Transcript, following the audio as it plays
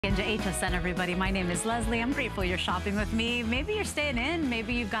Into HSN, everybody. My name is Leslie. I'm grateful you're shopping with me. Maybe you're staying in.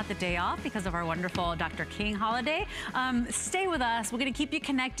 Maybe you've got the day off because of our wonderful Dr. King holiday. Stay with us. We're going to keep you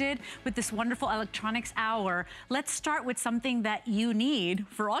connected with this wonderful electronics hour. Let's start with something that you need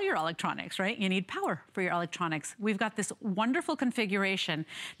for all your electronics, right? You need power for your electronics. We've got this wonderful configuration.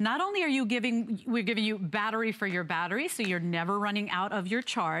 Not only are we're giving you battery for your battery, so you're never running out of your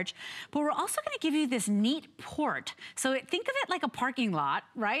charge, but we're also going to give you this neat port. So think of it like a parking lot,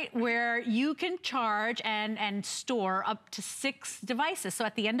 right? Where you can charge and store up to 6 devices. So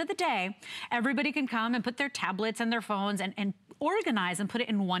at the end of the day, everybody can come and put their tablets and their phones and organize and put it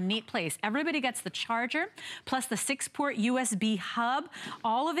in one neat place. Everybody gets the charger plus the 6-port USB hub,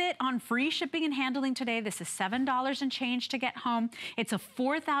 all of it on free shipping and handling today. This is $7 and change to get home. It's a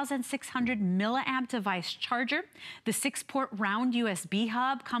 4,600 milliamp device charger. The 6-port round USB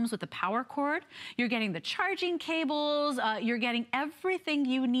hub comes with a power cord. You're getting the charging cables. You're getting everything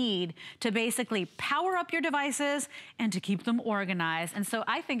you need to basically power up your devices and to keep them organized. And so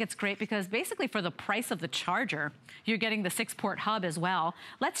I think it's great because basically for the price of the charger, you're getting the 6-port hub as well.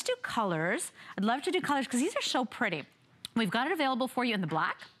 Let's do colors. I'd love to do colors because these are so pretty. We've got it available for you in the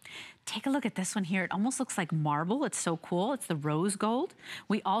black. Take a look at this one here. It almost looks like marble. It's so cool. It's the rose gold.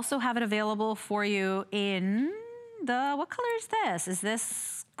 We also have it available for you in the, what color is this? Is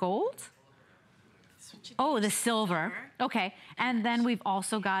this gold? Oh, the silver. Okay. And then we've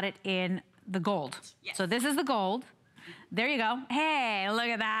also got it in the gold. Yes. So this is the gold. There you go. Hey, look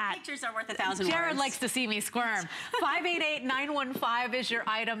at that. Pictures are worth 1,000 words. Jared likes to see me squirm. 588-915 is your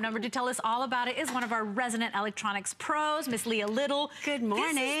item number. To tell us all about it is one of our resident electronics pros, Miss Leah Little. Good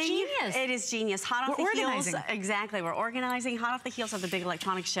morning. This is genius. It is genius. Hot off the heels. Exactly. We're organizing hot off the heels of the big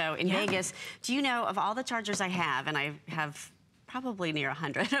electronics show in Vegas. Do you know, of all the chargers I have, and I have probably near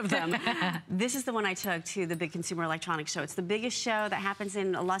 100 of them. This is the one I took to the big Consumer Electronics Show. It's the biggest show that happens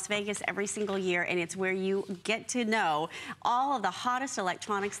in Las Vegas every single year, and it's where you get to know all of the hottest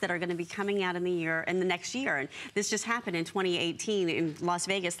electronics that are going to be coming out in the next year. And this just happened in 2018 in Las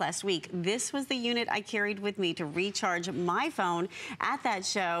Vegas last week. This was the unit I carried with me to recharge my phone at that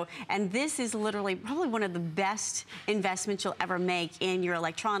show, and this is literally probably one of the best investments you'll ever make in your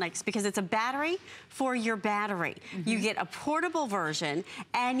electronics because it's a battery for your battery. You get a portable version,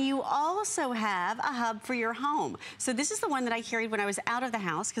 and you also have a hub for your home. So this is the one that I carried when I was out of the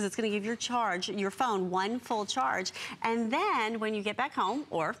house because it's going to give your phone one full charge. And then when you get back home,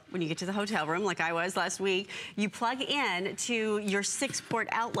 or when you get to the hotel room like I was last week, you plug in to your 6-port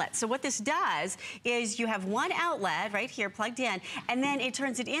outlet. So what this does is you have one outlet right here plugged in, and then it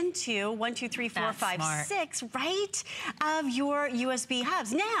turns it into 1, 2, 3, 4, 5, 6, right, of your USB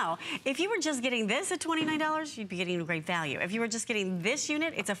hubs. Now, if you were just getting this at $29, you'd be getting a great value. If you were just getting this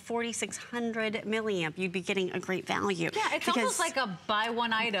unit, it's a 4,600 milliamp. You'd be getting a great value. Yeah, it's almost like a buy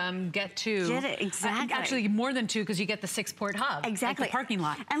one item, get two. Get it, exactly. Actually, more than two because you get the 6-port hub. Exactly. Like the parking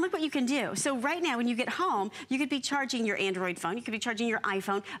lot. And look what you can do. So right now, when you get home, you could be charging your Android phone. You could be charging your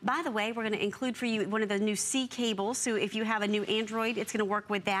iPhone. By the way, we're going to include for you one of the new C cables. So if you have a new Android, it's going to work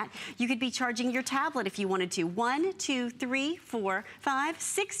with that. You could be charging your tablet if you wanted to. 1, 2, 3, 4, 5,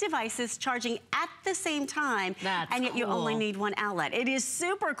 6 devices charging at the same time. And yet you only need one outlet. It is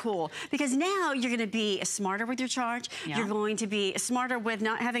super cool because now you're going to be smarter with your charge. Yeah. You're going to be smarter with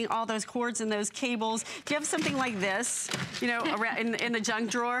not having all those cords and those cables. Do you have something like this, you know, around in the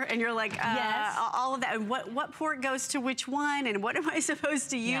junk drawer, and you're like, all of that, and what port goes to which one, and what am I supposed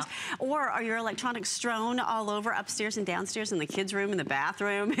to use? Yeah. Or are your electronics strewn all over upstairs and downstairs in the kids' room, in the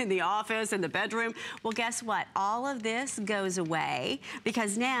bathroom, in the office, in the bedroom? Well, guess what? All of this goes away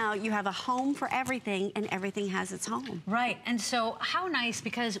because now you have a home for everything, and everything has its home. Right. And so how nice,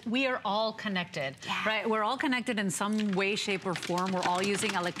 because we are all connected, right? We're all connected in some way, shape, or form. We're all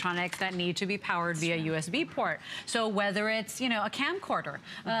using electronics that need to be powered via USB port. So whether it's, you know, a camcorder,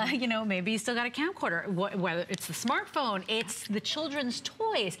 you know, maybe you still got a camcorder, whether it's the smartphone, it's the children's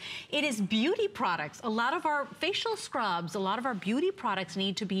toys, it is beauty products. A lot of our facial scrubs, a lot of our beauty products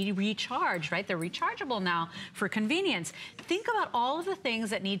need to be recharged, right? They're rechargeable now for convenience. Think about all of the things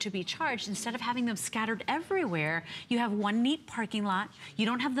that need to be charged instead of having them scattered everywhere. You have one neat parking lot. You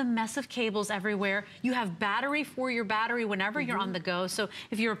don't have the mess of cables everywhere. You have battery for your battery whenever you're on the go. So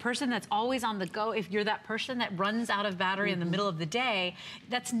if you're a person that's always on the go, if you're that person that runs out of battery in the middle of the day,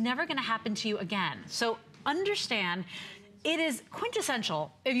 that's never going to happen to you again. So understand, it is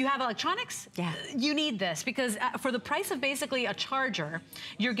quintessential. If you have electronics, you need this because for the price of basically a charger,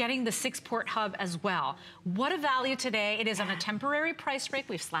 you're getting the 6-port hub as well. What a value today. It is on a temporary price break.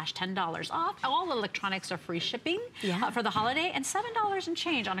 We've slashed $10 off. All electronics are free shipping for the holiday and $7 and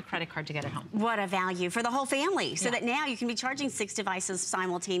change on a credit card to get it home. What a value for the whole family. So that now you can be charging 6 devices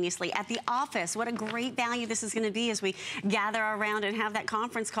simultaneously at the office. What a great value this is going to be as we gather around and have that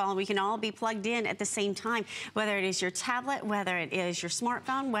conference call and we can all be plugged in at the same time, whether it is your tablet, whether it is your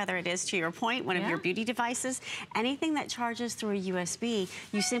smartphone, whether it is, to your point, one of your beauty devices, anything that charges through a USB,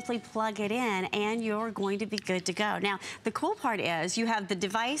 you simply plug it in and you're going to be good to go. Now, the cool part is you have the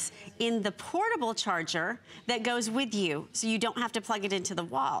device in the portable charger that goes with you, so you don't have to plug it into the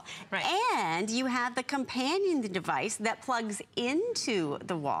wall. And you have the companion device that plugs into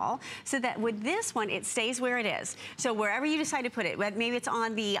the wall, so that with this one, it stays where it is. So wherever you decide to put it, maybe it's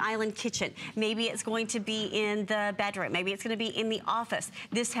on the island kitchen, maybe it's going to be in the bedroom, maybe it's going to be in the office.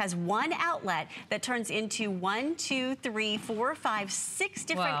 This has one outlet that turns into 1, 2, 3, 4, 5, 6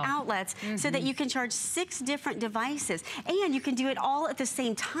 different outlets so that you can charge 6 different devices. And you can do it all at the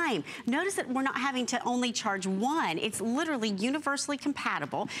same time. Notice that we're not having to only charge one. It's literally universally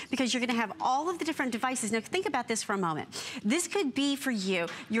compatible because you're going to have all of the different devices. Now think about this for a moment. This could be for you,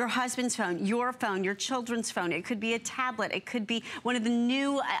 your husband's phone, your children's phone. It could be a tablet. It could be one of the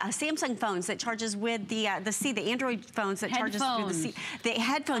new Samsung phones that charges with the Android phones that charges through the C, the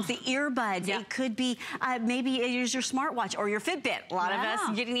headphones, the earbuds. It could be maybe it is your smartwatch or your Fitbit. A lot of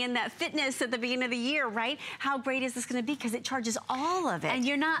us getting in that fitness at the beginning of the year, right? How great is this going to be? Because it charges all of it. And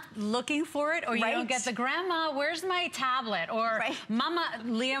you're not looking for it, or you don't get the grandma, where's my tablet? Or Mama,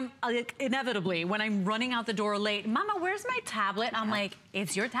 Liam, inevitably, when I'm running out the door late, Mama, where's my tablet? I'm like,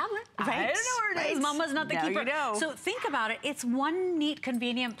 it's your tablet. I don't know where it is. Mama's not the keeper. So think about it. It's one neat,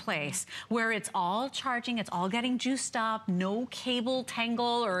 convenient place where it's all charging, it's all getting juiced up, no cable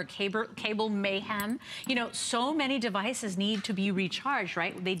tangle or cable mayhem. You know, so many devices need to be recharged,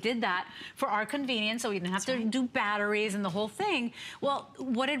 right? They did that for our convenience, so we didn't have to do batteries and the whole thing. Well,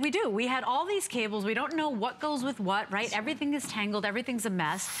 what did we do? We had all these cables. We don't know what goes with what, right? Everything is tangled. Everything's a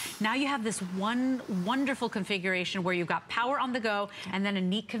mess. Now you have this one wonderful configuration where you've got power on the go and then a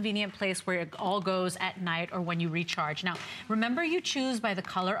neat, convenient place where it all goes at night or when you recharge. Now, remember, you choose by the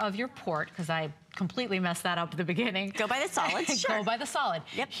color of your port, because I completely messed that up at the beginning. Go by the solid. Go by the solid.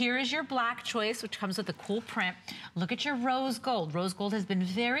 Here is your black choice, which comes with a cool print. Look at your rose gold. Rose gold has been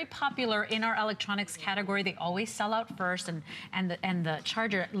very popular in our electronics category. They always sell out first, and the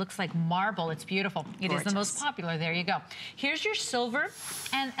charger looks like marble. It's beautiful. It is the most popular. There you go. Here's your silver,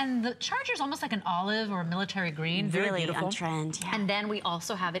 and the charger is almost like an olive or a military green. Very beautiful. On trend. And then we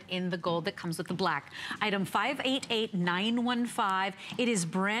also have it in the gold that comes with the black. Item 588915. It is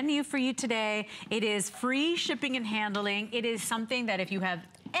brand new for you today. It is free shipping and handling. It is something that if you have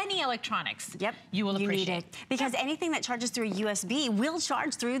any electronics, you will appreciate. You need it. Because anything that charges through a USB will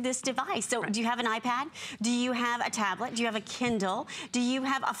charge through this device. So do you have an iPad? Do you have a tablet? Do you have a Kindle? Do you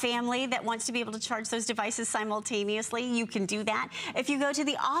have a family that wants to be able to charge those devices simultaneously? You can do that. If you go to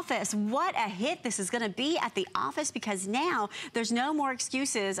the office, what a hit this is going to be at the office, because now there's no more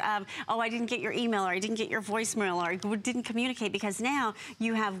excuses of, oh, I didn't get your email, or I didn't get your voicemail, or I didn't communicate, because now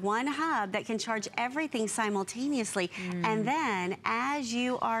you have one hub that can charge everything simultaneously. And then as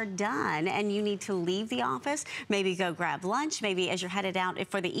you are done and you need to leave the office, maybe go grab lunch, maybe as you're headed out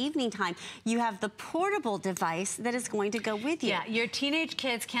for the evening time, you have the portable device that is going to go with you. Yeah, your teenage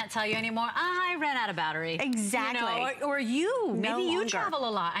kids can't tell you anymore, I ran out of battery. Exactly. You know, or you, maybe you travel a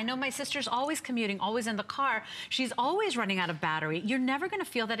lot. I know my sister's always commuting, always in the car. She's always running out of battery. You're never going to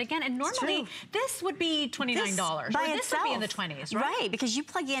feel that again. And normally this would be $29. This would be in the 20s, right? Right, because you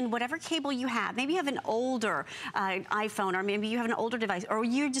plug in whatever cable you have. Maybe you have an older iPhone, or maybe you have an older device, or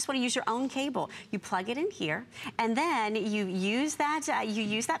you just want to use your own cable. You plug it in here, and then you use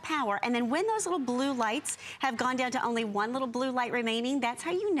that power, and then when those little blue lights have gone down to only one little blue light remaining, that's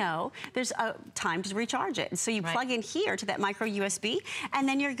how you know there's time to recharge it. So you plug in here to that micro USB, and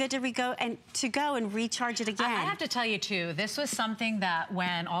then you're good to go and recharge it again. I have to tell you too, this was something that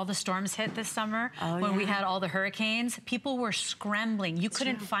when all the storms hit this summer, when we had all the hurricanes, people were scrambling. You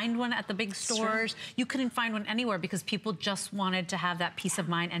couldn't find one at the big stores. You couldn't find one anywhere because people just wanted to have that peace of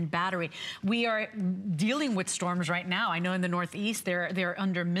mind and battery. We are dealing with storms right now. I know in the Northeast, they're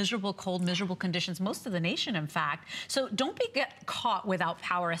under miserable cold, miserable conditions, most of the nation, in fact. So don't get caught without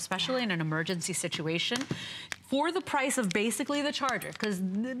power, especially in an emergency situation. for the price of basically the charger, because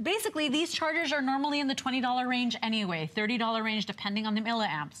basically these chargers are normally in the $20 range anyway, $30 range depending on the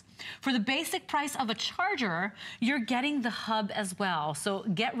milliamps. For the basic price of a charger, you're getting the hub as well. So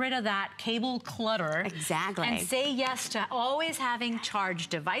get rid of that cable clutter. Exactly. And say yes to always having charged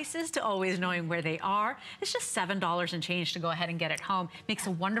devices, to always knowing where they are. It's just $7 and change to go ahead and get it home. Makes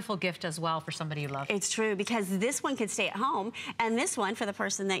a wonderful gift as well for somebody you love. It's true, because this one could stay at home, and this one for the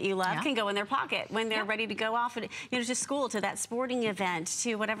person that you love can go in their pocket when they're ready to go off, to school, to that sporting event,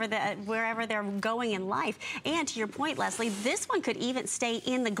 to wherever they're going in life. And to your point, Leslie, this one could even stay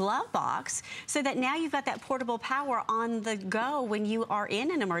in the glove box, so that now you've got that portable power on the go when you are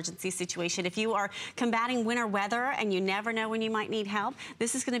in an emergency situation. If you are combating winter weather and you never know when you might need help,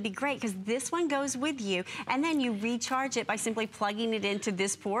 this is going to be great, because this one goes with you, and then you recharge it by simply plugging it into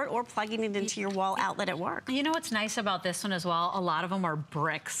this port or plugging it into your wall outlet at work. You know what's nice about this one as well? A lot of them are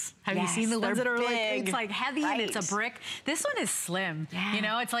bricks. Have you seen the ones that are big. it's like heavy and it's a brick? This one is slim. You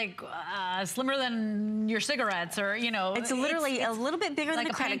know, it's like slimmer than your cigarettes, or it's literally a little bit bigger than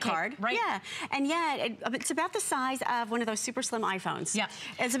a credit card. Right? Yeah, and yet it's about the size of one of those super slim iPhones. Yeah.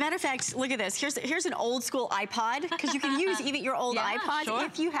 As a matter of fact, look at this. Here's an old school iPod, because you can use even your old iPod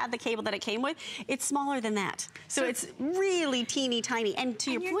if you have the cable that it came with. It's smaller than that, so it's really teeny tiny. And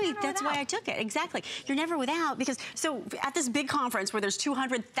to your point, that's why I took it. Exactly. You're never without, because so at this big conference where there's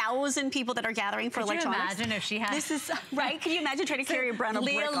 200,000 people that are gathering for electronics. Could you imagine if she had this is right? Can you imagine trying to carry a brown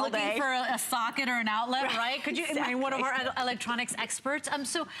brick all day? looking for a socket or an outlet, right? Could you? I mean, one of our electronics experts.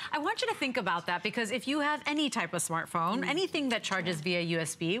 So I want you to think about that, because if you have any type of smartphone, anything that charges via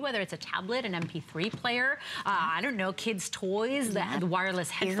USB, whether it's a tablet, an MP3 player, I don't know, kids' toys, the wireless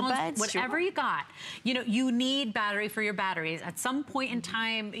headphones, earbuds, whatever you got, you need battery for your batteries. At some point in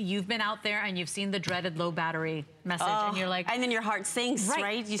time, you've been out there and you've seen the dreaded low battery message, and you're like, and then your heart sinks,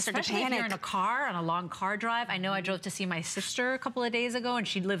 right? You start to panic. If you're in a car, on a long car drive. I know I drove to see my sister a couple of days ago, and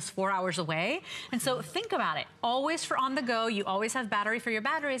she lives 4 hours away. And so think about it. Always for on the go, you always have battery for your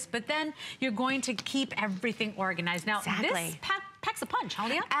batteries, but then you're going to keep everything organized. Now, this packs a punch, huh,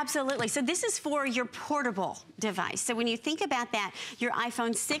 Leah? Absolutely. So this is for your portable device. So when you think about that, your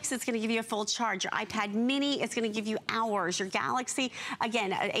iPhone 6 is going to give you a full charge. Your iPad mini is going to give you hours. Your Galaxy,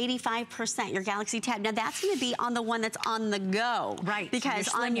 again, 85%. Your Galaxy Tab. Now that's going to be on the one that's on the go. Right. Because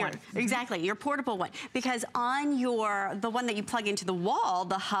on your, your portable one. Because on the one that you plug into the wall,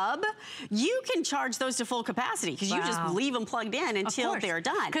 the hub, you can charge those to full capacity, because you just leave them plugged in until they're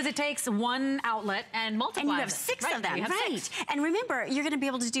done. Because it takes one outlet and multiplies. And you have 6 of them, right? And remember, you're going to be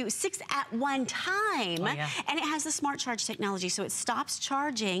able to do 6 at one time. And it has the smart charge technology, so it stops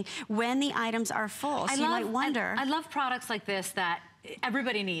charging when the items are full. So you might wonder. I love products like this that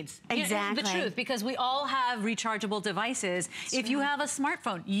everybody needs. Exactly. The truth, because we all have rechargeable devices. If you have a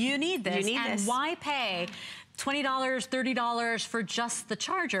smartphone, you need this. And why pay $20, $30 for just the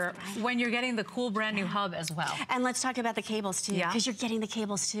charger when you're getting the cool brand new hub as well? And let's talk about the cables too, because you're getting the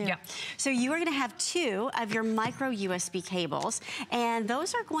cables too. So you are going to have 2 of your micro USB cables, and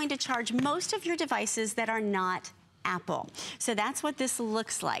those are going to charge most of your devices that are not Apple. So that's what this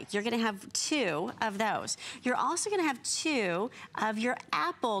looks like. You're going to have 2 of those. You're also going to have 2 of your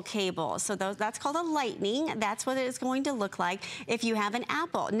Apple cables. So that's called a Lightning. That's what it's going to look like if you have an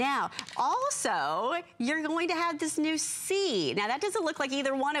Apple. Now, also, you're going to have this new C. Now, that doesn't look like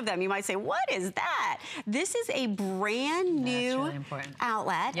either one of them. You might say, what is that? This is a brand new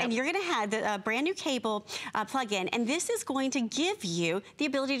outlet, and you're going to have the brand new cable plug-in, and this is going to give you the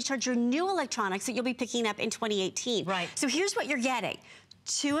ability to charge your new electronics that you'll be picking up in 2018. Right. So here's what you're getting.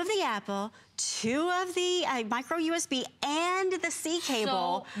 2 of the Apple, 2 of the micro USB, and the C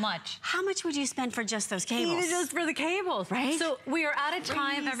cable. So much. How much would you spend for just those cables? Even just for the cables. Right? So we are out of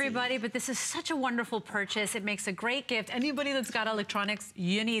time, everybody, but this is such a wonderful purchase. It makes a great gift. Anybody that's got electronics,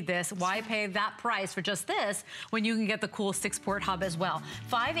 you need this. Why pay that price for just this when you can get the cool 6-port hub as well?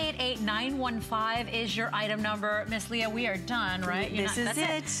 588915 is your item number. Miss Leah, we are done, right? This is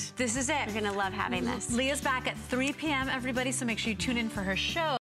it. This is it. You're going to love having this. Leah's back at 3 p.m., everybody, so make sure you tune in for her show.